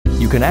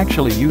You can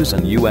actually use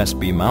an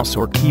USB mouse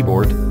or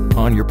keyboard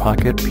on your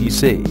Pocket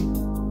PC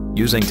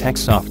using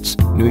TechSoft's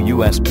new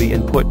USB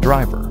input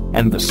driver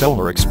and the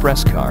Solar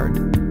Express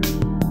card.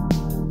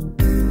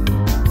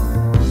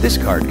 This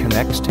card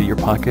connects to your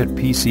Pocket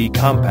PC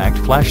compact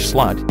flash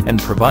slot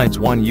and provides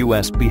one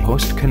USB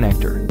host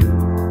connector.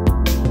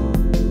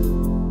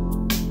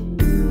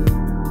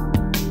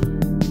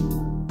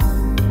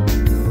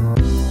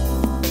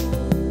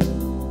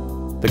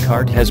 The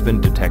card has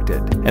been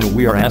detected, and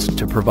we are asked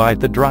to provide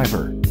the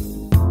driver.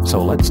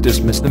 So let's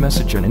dismiss the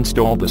message and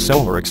install the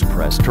Solar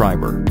Express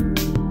driver.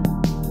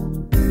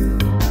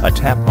 A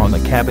tap on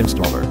the cab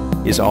installer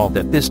is all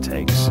that this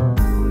takes.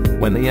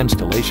 When the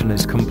installation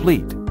is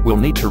complete, we'll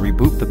need to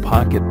reboot the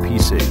Pocket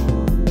PC.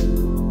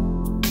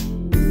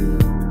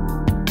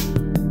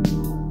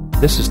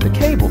 This is the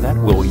cable that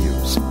we'll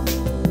use.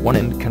 One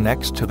end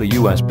connects to the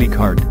USB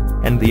card,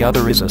 and the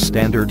other is a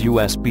standard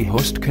USB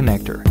host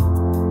connector.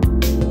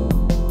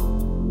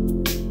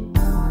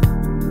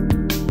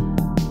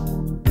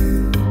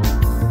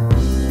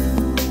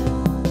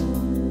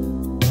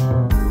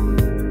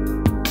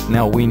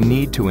 Now we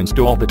need to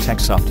install the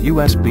TechSoft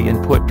USB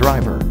input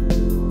driver.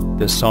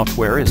 This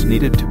software is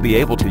needed to be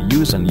able to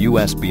use an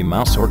USB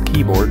mouse or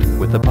keyboard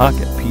with the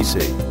Pocket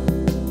PC.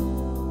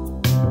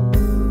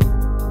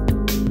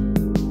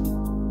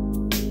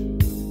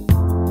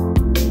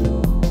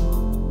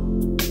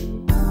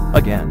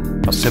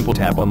 Again, a simple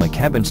tap on the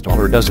cab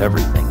installer does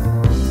everything.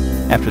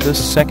 After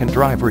this second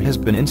driver has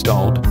been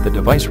installed, the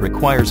device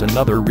requires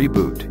another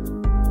reboot.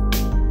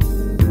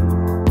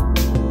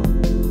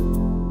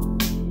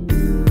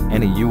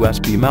 Any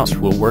USB mouse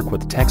will work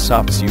with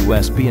TechSoft's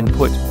USB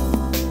input.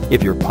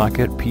 If your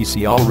Pocket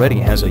PC already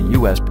has a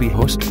USB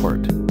host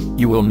port,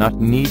 you will not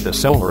need the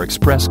Solar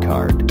Express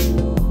card.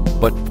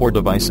 But for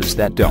devices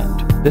that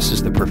don't, this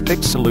is the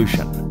perfect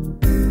solution.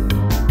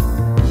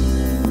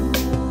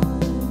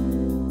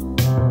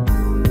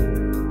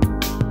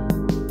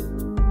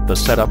 The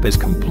setup is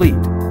complete.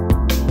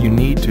 You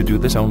need to do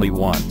this only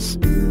once.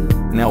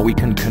 Now we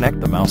can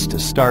connect the mouse to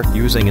start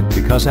using it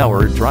because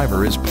our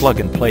driver is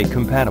plug-and-play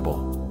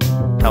compatible.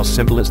 How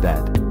simple is that?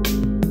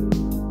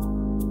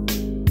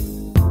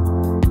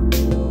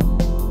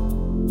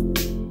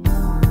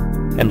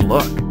 And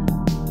look,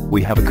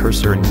 we have a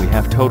cursor and we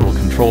have total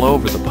control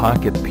over the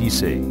Pocket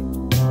PC.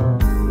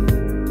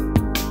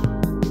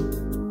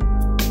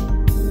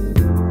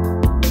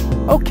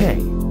 Okay,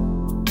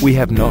 we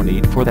have no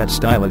need for that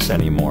stylus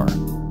anymore.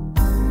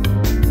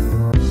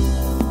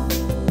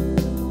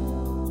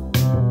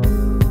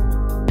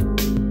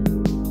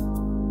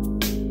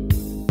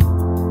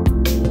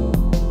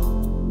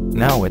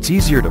 Now it's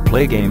easier to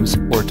play games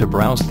or to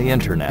browse the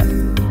internet.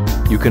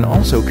 You can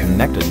also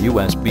connect a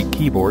USB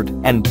keyboard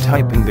and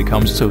typing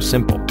becomes so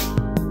simple.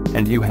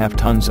 And you have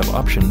tons of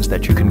options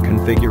that you can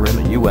configure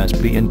in the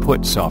USB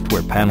input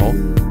software panel.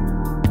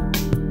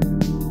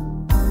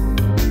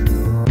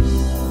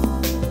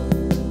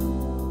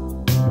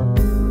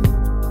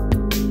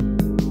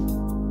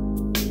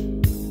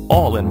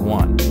 All in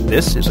one,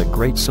 this is a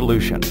great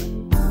solution.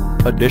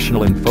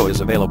 Additional info is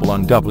available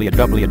on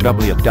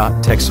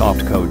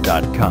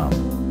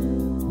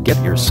www.techsoftcode.com.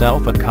 Get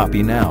yourself a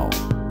copy now.